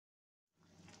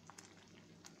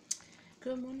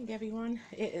Good morning, everyone.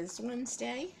 It is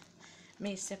Wednesday,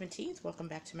 May 17th. Welcome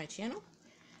back to my channel.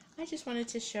 I just wanted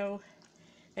to show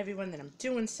everyone that I'm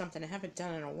doing something I haven't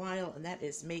done in a while, and that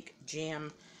is make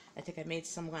jam. I think I made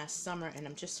some last summer, and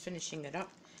I'm just finishing it up.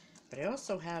 But I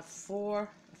also have 4 or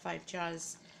 5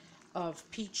 jars of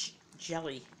peach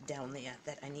jelly down there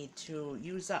that I need to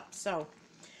use up. So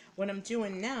what I'm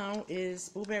doing now is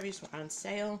blueberries were on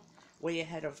sale way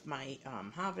ahead of my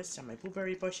harvest on my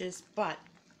blueberry bushes, but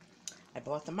I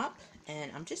bought them up,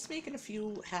 and I'm just making a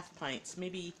few half pints,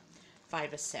 maybe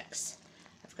 5 or 6.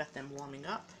 I've got them warming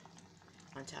up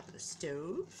on top of the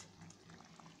stove,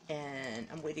 and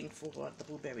I'm waiting for the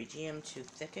blueberry jam to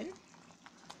thicken.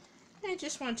 And I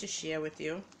just want to share with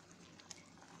you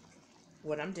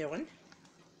what I'm doing,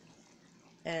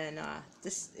 and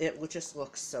it will just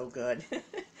look so good.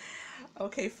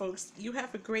 Okay, folks, you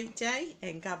have a great day,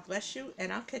 and God bless you,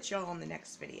 and I'll catch you all in the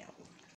next video.